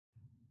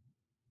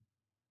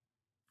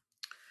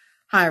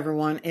Hi,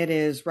 everyone. It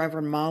is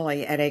Reverend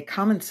Molly at A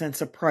Common Sense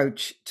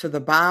Approach to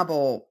the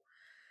Bible.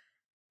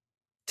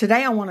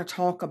 Today, I want to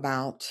talk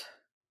about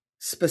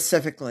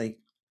specifically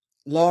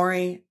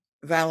Vallow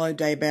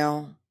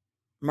Daybell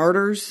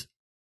murders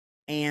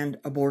and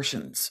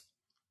abortions.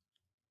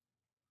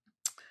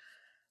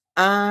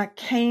 I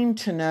came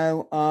to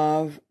know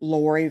of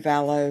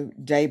Vallow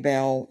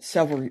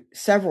Daybell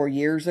several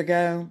years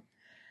ago,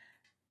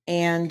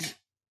 and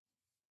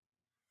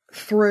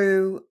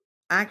through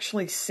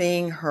actually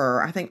seeing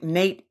her, I think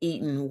Nate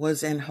Eaton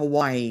was in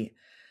Hawaii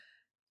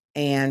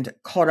and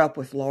caught up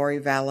with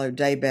Vallow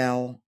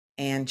Daybell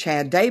and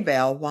Chad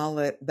Daybell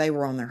while they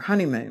were on their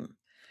honeymoon.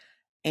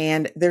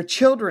 And their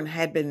children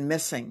had been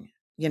missing,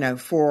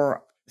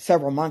 for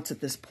several months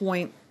at this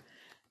point.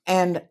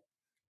 And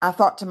I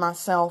thought to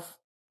myself,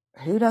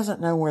 who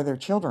doesn't know where their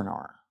children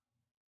are?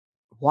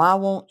 Why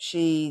won't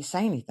she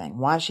say anything?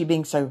 Why is she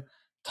being so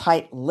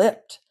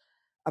tight-lipped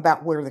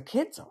about where the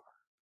kids are?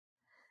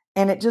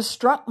 And it just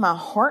struck my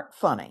heart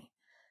funny.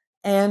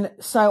 And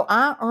so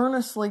I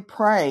earnestly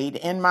prayed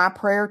in my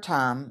prayer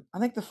time, I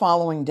think the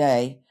following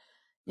day,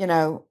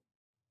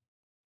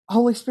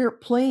 Holy Spirit,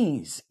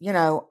 please,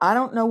 I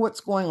don't know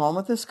what's going on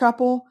with this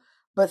couple,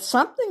 but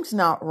something's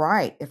not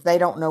right if they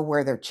don't know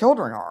where their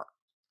children are.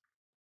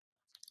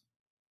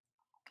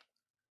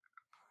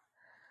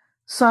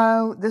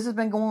 So this has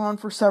been going on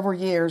for several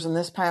years, and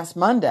this past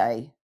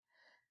Monday,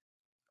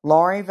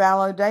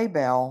 Vallow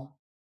Daybell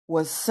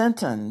was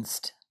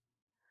sentenced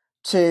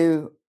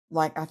to,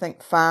 I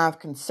think 5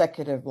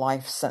 consecutive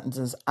life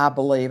sentences, I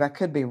believe. I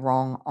could be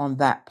wrong on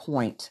that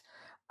point.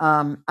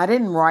 I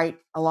didn't write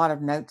a lot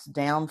of notes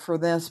down for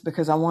this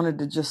because I wanted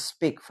to just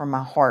speak from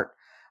my heart.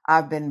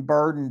 I've been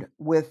burdened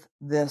with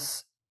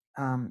this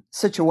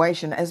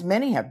situation, as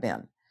many have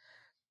been.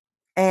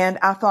 And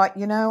I thought,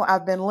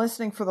 I've been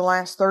listening for the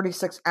last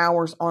 36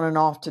 hours on and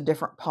off to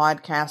different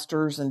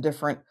podcasters and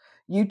different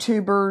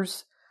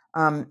YouTubers,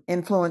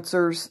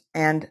 influencers,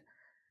 and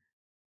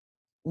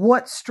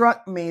what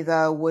struck me,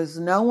 though, was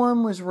no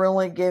one was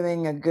really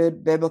giving a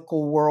good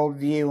biblical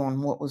worldview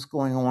on what was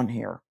going on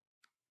here.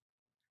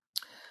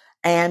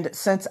 And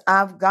since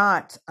I've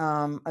got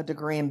a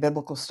degree in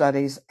biblical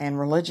studies and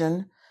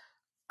religion,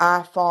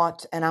 I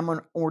thought, and I'm an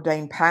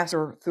ordained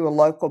pastor through a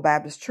local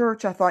Baptist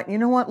church, I thought, you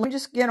know what, let me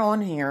just get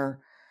on here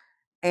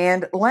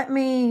and let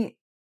me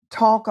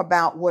talk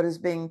about what is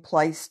being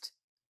placed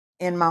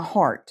in my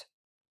heart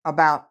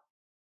about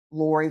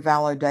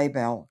Vallow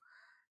Daybell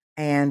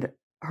and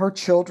her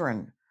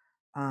children,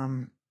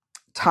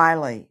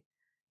 Tylee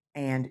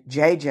and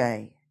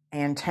JJ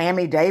and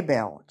Tammy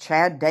Daybell,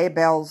 Chad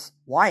Daybell's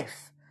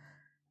wife,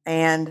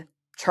 and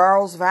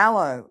Charles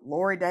Vallow,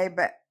 Lori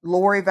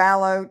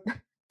Vallow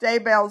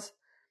Daybell's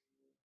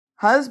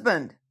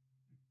husband,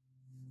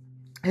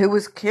 who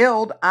was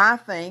killed, I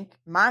think,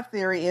 my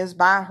theory is,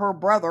 by her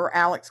brother,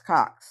 Alex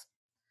Cox.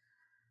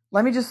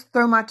 Let me just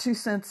throw my 2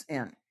 cents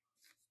in.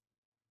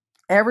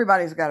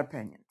 Everybody's got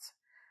opinions.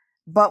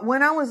 But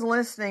when I was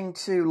listening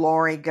to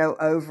Lori go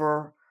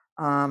over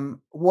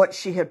what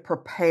she had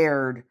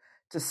prepared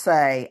to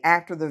say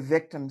after the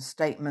victim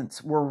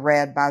statements were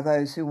read by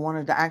those who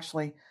wanted to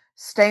actually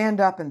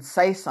stand up and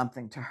say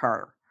something to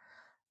her,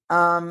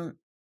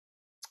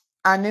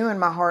 I knew in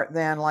my heart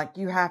then,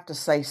 you have to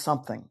say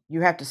something.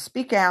 You have to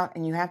speak out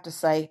and you have to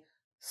say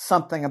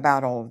something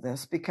about all of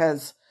this,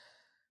 because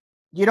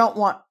you don't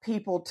want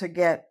people to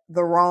get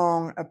the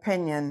wrong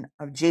opinion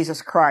of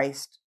Jesus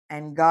Christ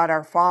and God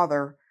our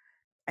Father.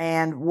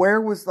 And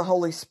where was the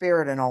Holy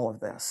Spirit in all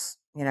of this?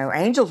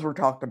 Angels were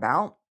talked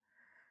about.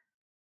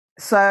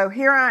 So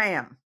here I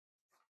am,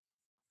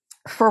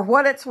 for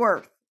what it's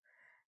worth.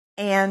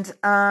 And,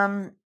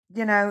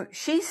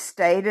 she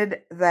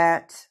stated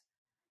that,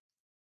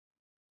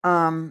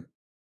 let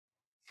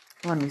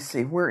me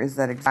see, where is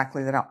that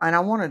exactly? And I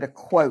wanted to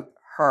quote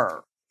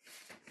her.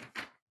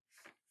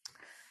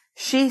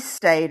 She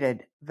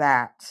stated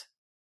that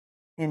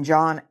in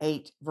John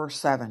 8, verse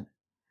 7,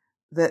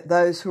 that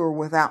those who are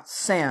without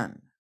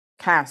sin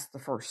cast the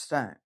first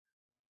stone.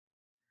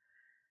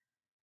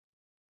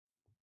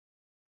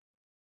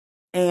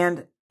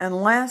 And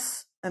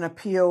unless an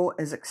appeal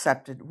is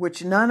accepted,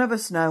 which none of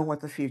us know what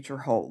the future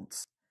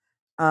holds,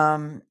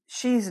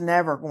 she's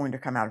never going to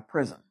come out of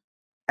prison,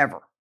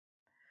 ever.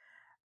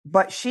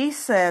 But she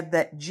said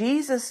that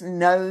Jesus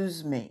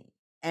knows me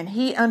and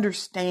he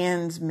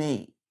understands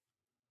me.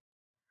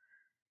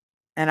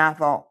 And I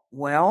thought,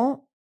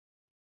 well,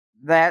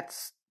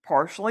 that's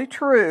partially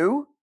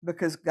true,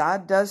 because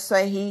God does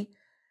say he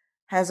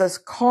has us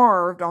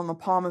carved on the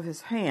palm of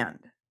his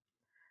hand.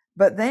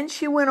 But then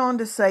she went on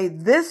to say,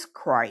 this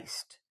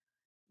Christ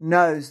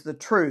knows the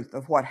truth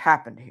of what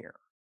happened here.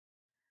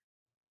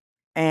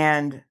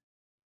 And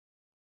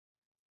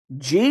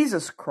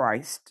Jesus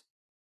Christ,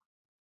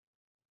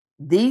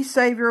 the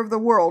Savior of the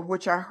world,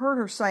 which I heard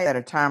her say at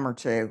a time or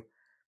two,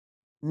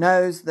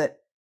 knows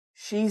that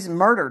she's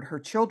murdered her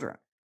children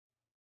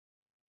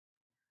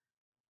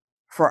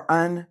for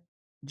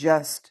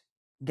unjust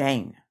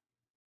gain.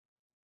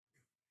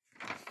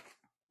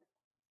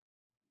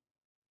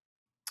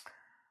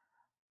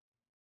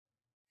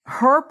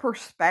 her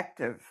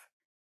perspective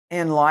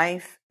in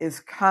life is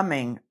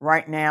coming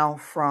right now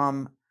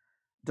from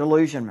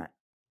delusionment.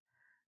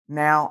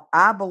 Now,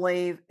 I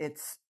believe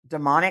it's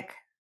demonic.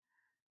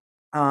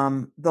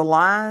 The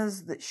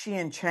lies that she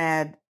and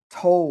Chad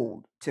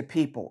told to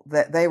people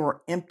that they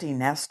were empty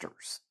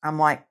nesters. I'm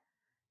like,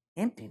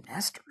 empty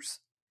nesters?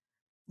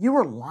 You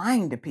were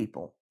lying to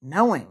people,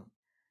 knowing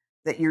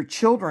that your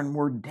children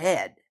were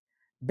dead,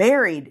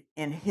 buried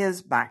in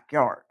his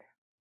backyard.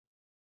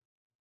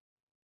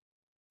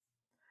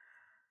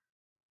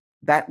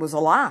 That was a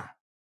lie.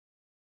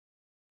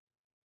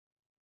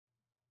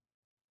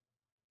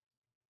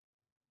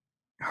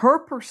 Her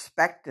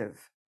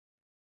perspective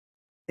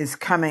is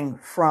coming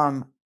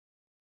from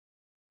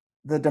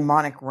the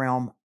demonic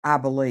realm, I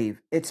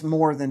believe. It's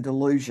more than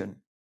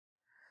delusion.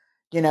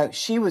 You know,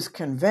 she was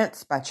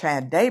convinced by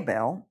Chad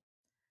Daybell,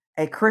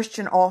 a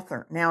Christian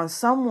author. Now, as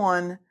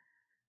someone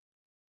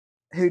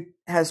who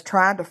has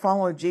tried to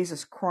follow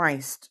Jesus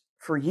Christ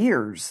for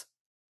years,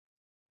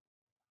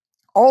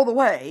 all the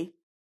way,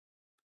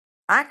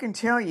 I can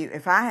tell you,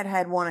 if I had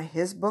had one of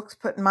his books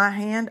put in my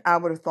hand, I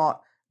would have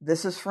thought,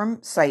 this is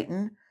from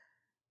Satan.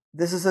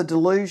 This is a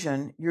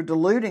delusion. You're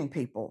deluding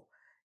people.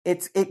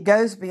 It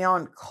goes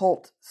beyond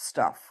cult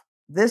stuff.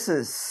 This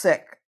is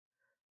sick,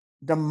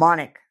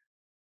 demonic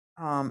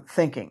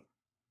thinking.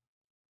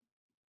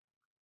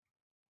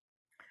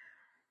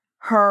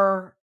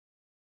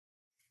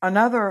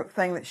 Another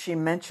thing that she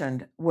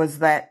mentioned was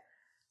that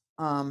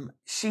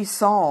she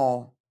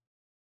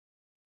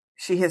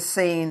has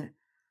seen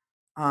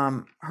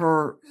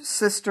her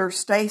sister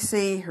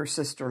Stacy, her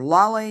sister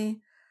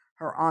Lolly,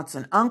 her aunts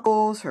and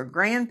uncles, her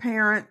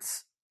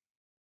grandparents.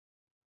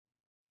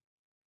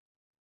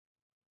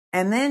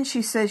 And then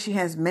she says she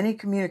has many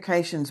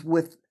communications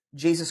with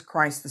Jesus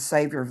Christ, the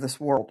Savior of this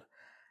world,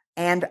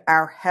 and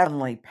our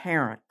heavenly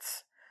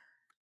parents.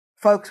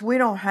 Folks, we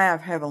don't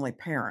have heavenly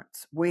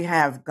parents. We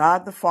have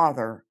God the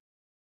Father,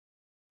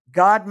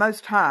 God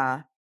Most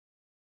High,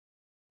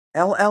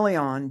 El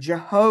Elyon,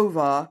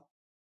 Jehovah,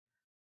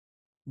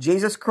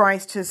 Jesus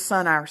Christ, his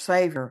Son, our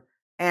Savior,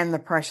 and the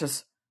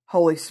precious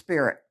Holy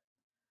Spirit.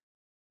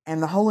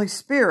 And the Holy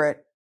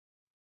Spirit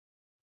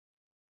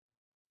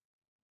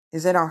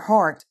is in our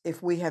heart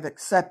if we have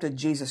accepted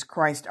Jesus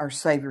Christ, our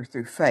Savior,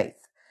 through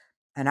faith.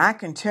 And I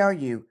can tell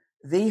you,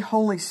 the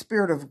Holy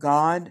Spirit of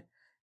God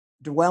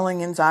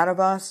dwelling inside of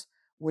us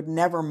would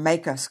never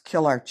make us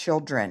kill our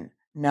children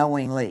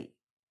knowingly,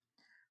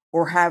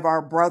 or have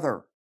our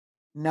brother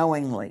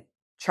knowingly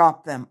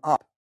chop them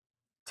up,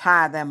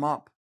 tie them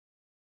up,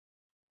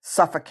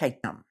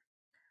 suffocate them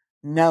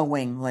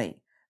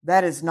knowingly.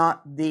 That is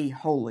not the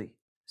Holy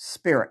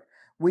Spirit.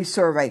 We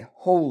serve a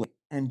holy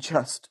and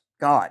just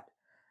God,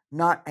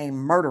 not a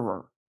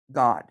murderer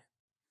God.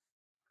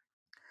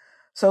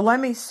 So let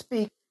me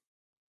speak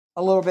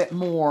a little bit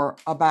more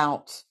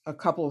about a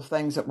couple of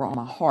things that were on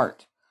my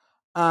heart.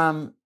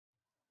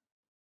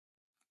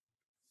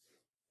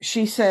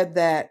 She said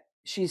that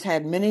she's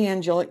had many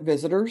angelic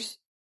visitors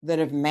that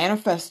have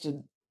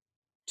manifested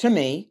to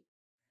me,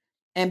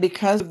 and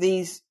because of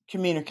these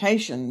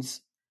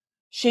communications,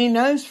 she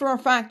knows for a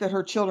fact that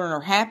her children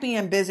are happy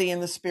and busy in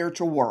the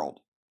spiritual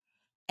world.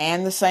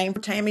 And the same for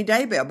Tammy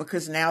Daybell,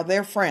 because now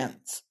they're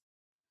friends.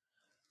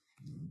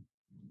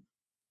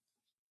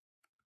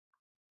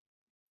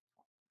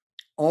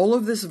 All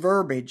of this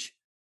verbiage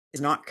is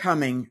not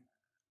coming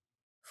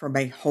from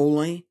a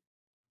holy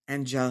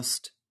and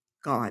just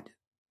God.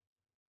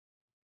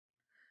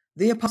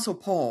 The Apostle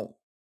Paul,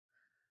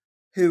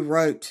 who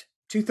wrote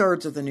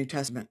 2/3 of the New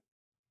Testament,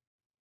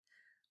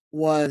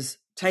 was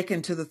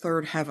taken to the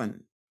third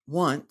heaven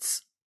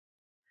once,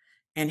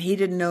 and he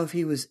didn't know if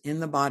he was in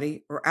the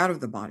body or out of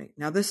the body.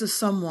 Now, this is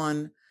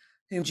someone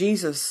whom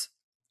Jesus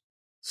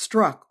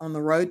struck on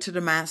the road to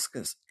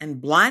Damascus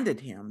and blinded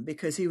him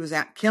because he was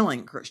out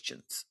killing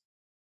Christians.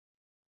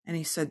 And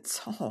he said,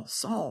 Saul,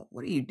 Saul,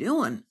 what are you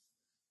doing?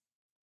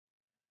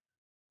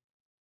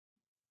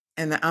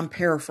 And I'm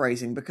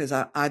paraphrasing because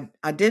I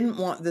didn't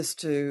want this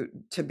to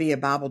be a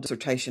Bible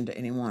dissertation to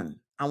anyone.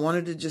 I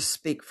wanted to just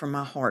speak from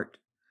my heart.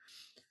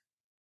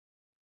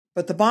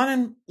 But the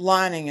bottom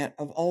lining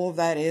of all of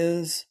that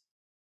is,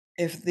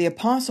 if the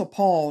Apostle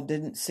Paul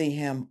didn't see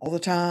him all the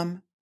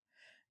time,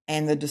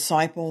 and the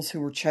disciples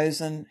who were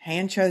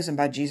hand-chosen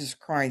by Jesus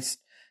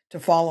Christ to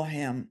follow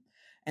him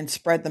and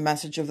spread the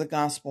message of the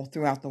gospel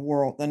throughout the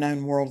world, the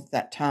known world at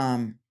that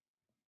time,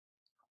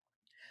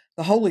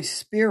 the Holy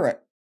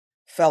Spirit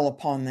fell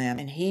upon them,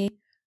 and he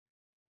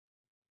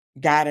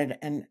guided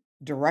and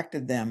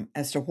directed them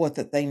as to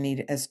what they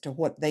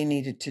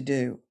needed to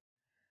do.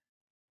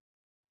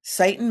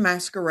 Satan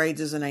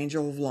masquerades as an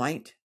angel of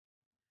light,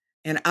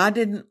 and I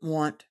didn't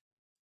want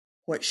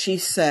what she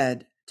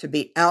said to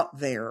be out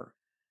there,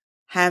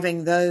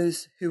 having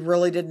those who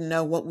really didn't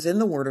know what was in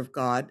the Word of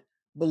God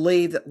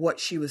believe that what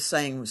she was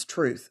saying was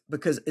truth,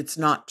 because it's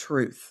not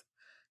truth.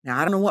 Now,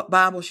 I don't know what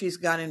Bible she's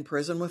got in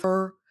prison with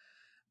her,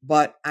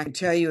 but I can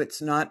tell you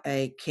it's not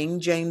a King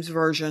James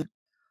Version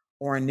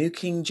or a New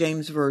King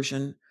James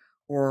Version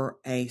or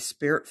a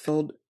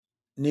Spirit-filled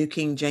New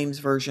King James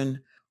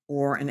Version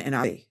or an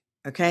NIV,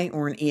 okay,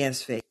 or an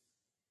ESV.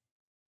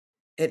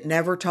 It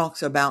never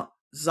talks about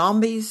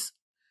zombies.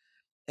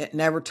 It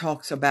never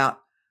talks about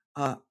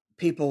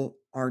people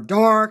are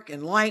dark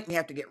and light and we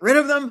have to get rid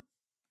of them.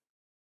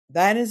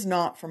 That is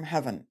not from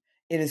heaven.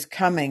 It is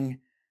coming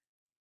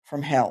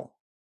from hell.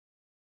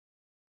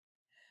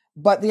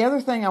 But the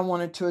other thing I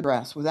wanted to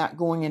address, without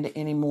going into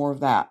any more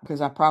of that,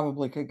 because I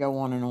probably could go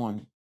on and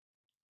on,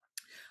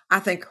 I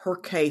think her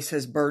case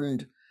has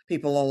burdened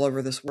people all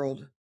over this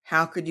world.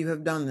 How could you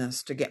have done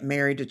this to get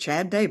married to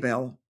Chad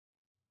Daybell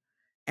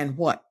and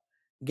what?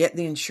 Get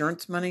the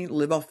insurance money,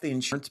 live off the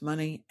insurance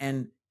money,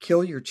 and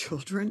kill your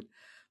children?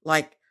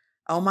 Like,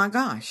 oh my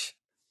gosh.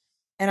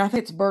 And I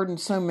think it's burdened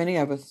so many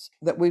of us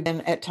that we've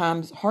been at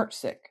times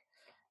heartsick.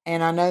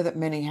 And I know that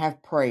many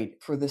have prayed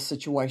for this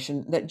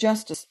situation, that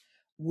justice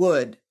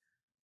would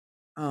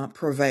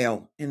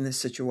prevail in this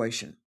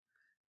situation.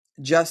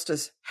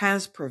 Justice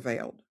has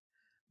prevailed.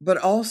 But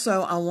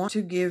also, I want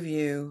to give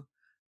you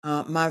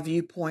my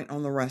viewpoint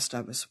on the rest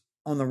of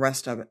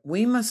it.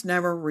 We must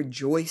never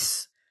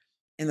rejoice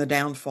in the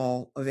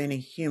downfall of any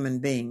human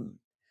being.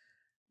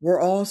 We're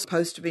all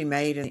supposed to be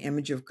made in the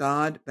image of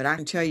God, but I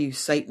can tell you,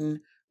 Satan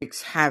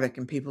wreaks havoc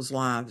in people's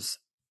lives.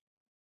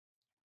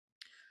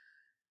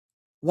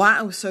 Why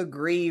I was so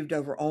grieved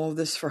over all of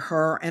this for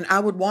her, and I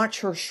would watch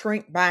her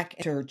shrink back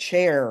into her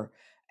chair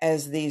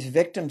as these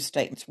victim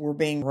statements were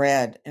being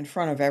read in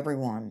front of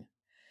everyone.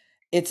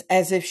 It's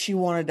as if she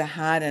wanted to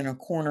hide in a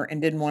corner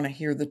and didn't want to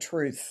hear the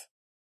truth.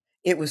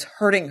 It was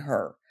hurting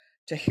her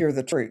to hear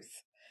the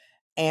truth.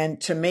 And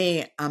to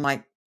me, I'm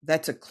like,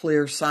 that's a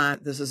clear sign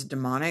this is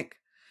demonic,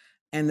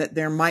 and that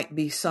there might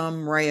be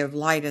some ray of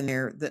light in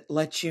there that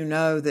lets you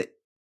know that,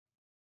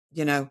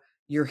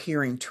 you're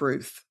hearing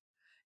truth.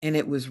 And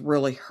it was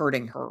really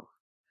hurting her.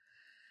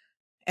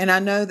 And I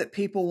know that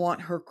people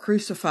want her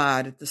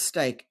crucified at the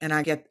stake. And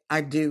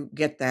I do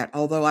get that,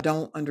 although I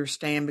don't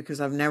understand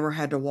because I've never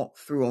had to walk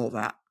through all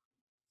that.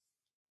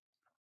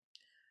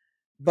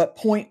 But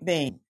point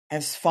being,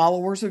 as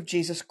followers of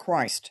Jesus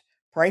Christ,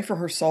 pray for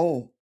her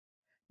soul.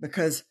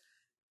 Because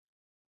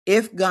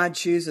if God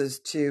chooses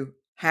to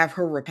have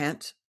her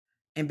repent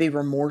and be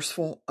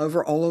remorseful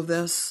over all of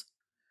this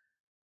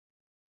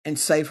and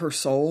save her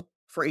soul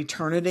for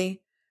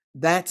eternity,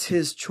 that's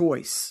his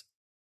choice.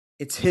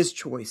 It's his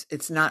choice.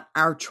 It's not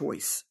our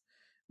choice.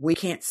 We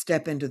can't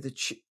step into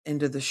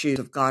the shoes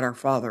of God our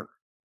Father.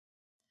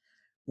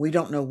 We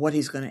don't know what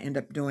he's going to end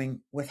up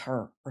doing with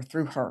her or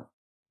through her.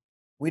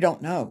 We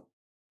don't know.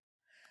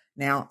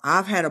 Now,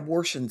 I've had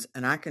abortions,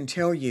 and I can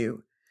tell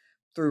you,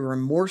 through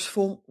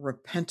remorseful,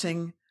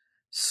 repenting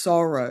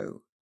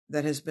sorrow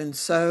that has been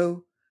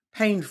so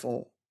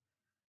painful,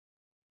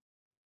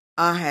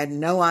 I had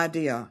no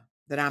idea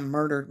that I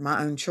murdered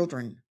my own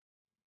children.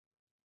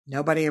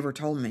 Nobody ever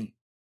told me.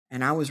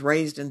 And I was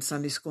raised in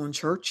Sunday school and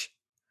church.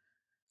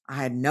 I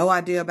had no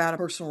idea about a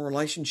personal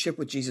relationship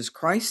with Jesus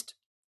Christ.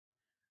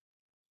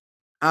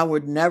 I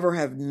would never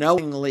have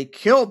knowingly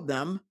killed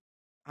them,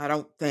 I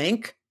don't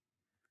think.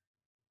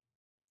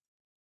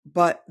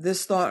 But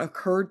this thought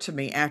occurred to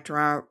me after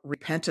I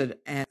repented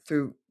and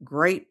through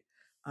great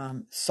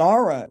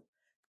sorrow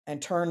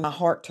and turned my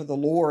heart to the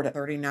Lord at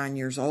 39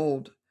 years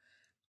old.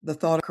 The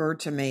thought occurred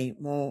to me,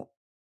 well,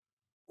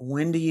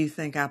 when do you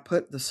think I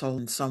put the soul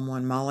in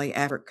someone, Molly,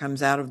 after it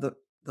comes out of the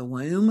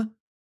womb?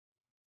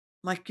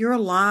 Like, you're a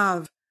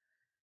live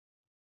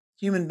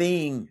human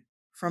being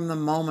from the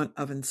moment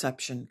of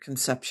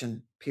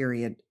conception,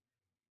 period.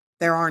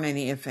 There aren't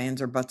any ifs,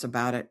 ands, or buts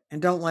about it.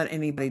 And don't let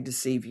anybody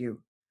deceive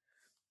you.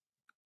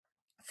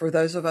 For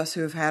those of us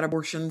who have had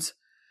abortions,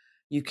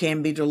 you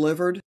can be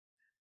delivered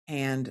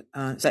and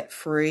set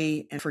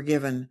free and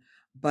forgiven,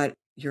 but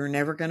you're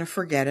never going to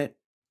forget it.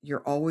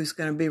 You're always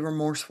going to be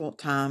remorseful at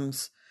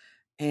times,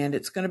 and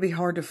it's going to be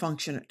hard to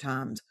function at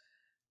times.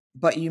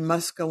 But you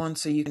must go on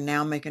so you can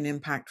now make an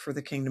impact for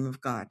the kingdom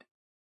of God.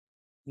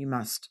 You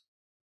must.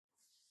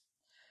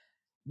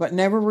 But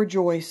never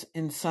rejoice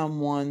in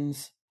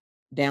someone's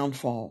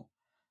downfall.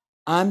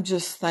 I'm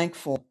just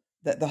thankful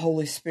that the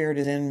Holy Spirit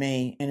is in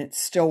me and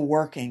it's still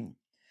working.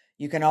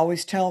 You can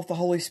always tell if the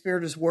Holy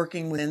Spirit is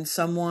working within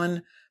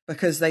someone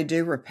because they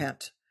do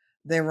repent.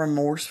 They're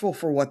remorseful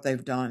for what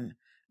they've done.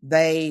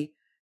 They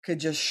could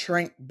just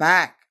shrink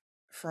back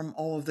from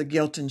all of the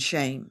guilt and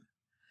shame.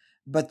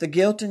 But the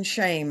guilt and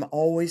shame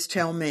always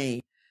tell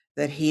me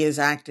that he is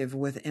active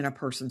within a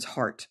person's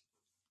heart.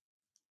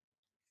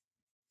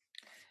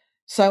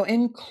 So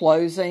in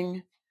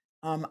closing,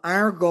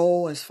 our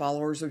goal as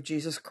followers of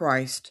Jesus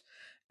Christ,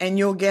 and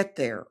you'll get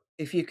there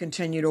if you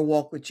continue to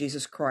walk with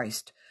Jesus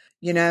Christ.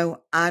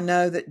 I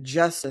know that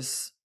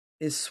justice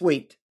is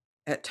sweet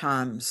at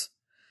times,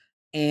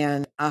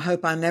 and I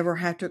hope I never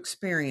have to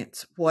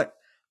experience what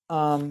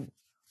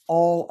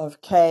all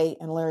of Kay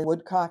and Larry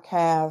Woodcock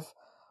have,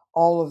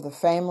 all of the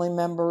family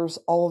members,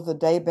 all of the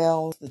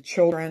Daybells, the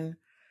children,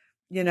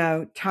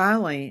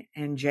 Tylee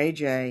and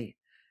JJ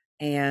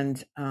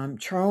and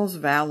Charles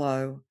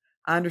Vallow.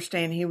 I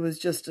understand he was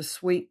just a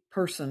sweet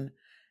person,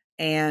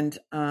 and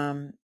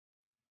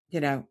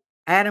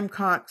Adam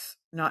Cox,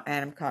 not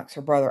Adam Cox,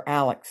 her brother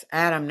Alex.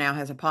 Adam now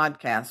has a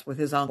podcast with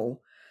his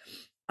uncle.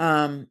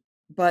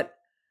 But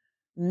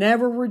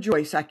never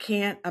rejoice. I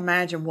can't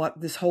imagine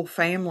what this whole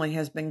family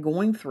has been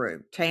going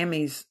through.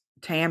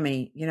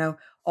 Tammy,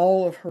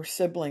 all of her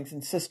siblings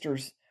and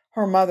sisters,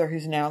 her mother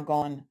who's now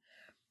gone,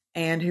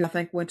 and who I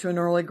think went to an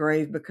early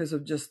grave because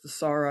of just the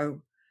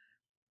sorrow.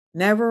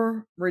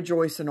 Never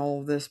rejoice in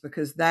all of this,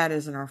 because that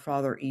isn't our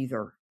Father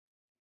either.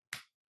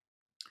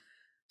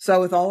 So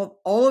with all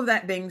of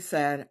that being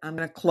said, I'm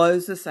going to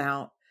close this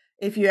out.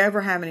 If you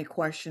ever have any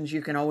questions,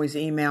 you can always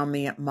email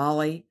me at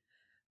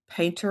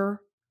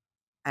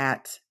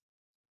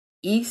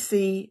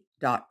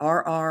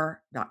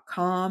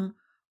mollypainter@ec.rr.com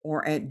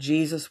or at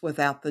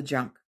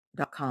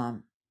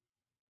jesuswithoutthejunk.com.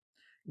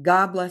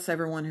 God bless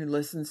everyone who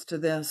listens to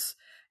this.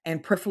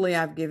 And prayerfully,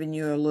 I've given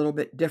you a little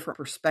bit different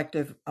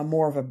perspective, a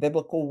more of a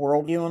biblical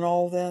worldview on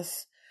all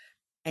this.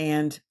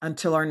 And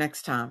until our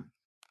next time.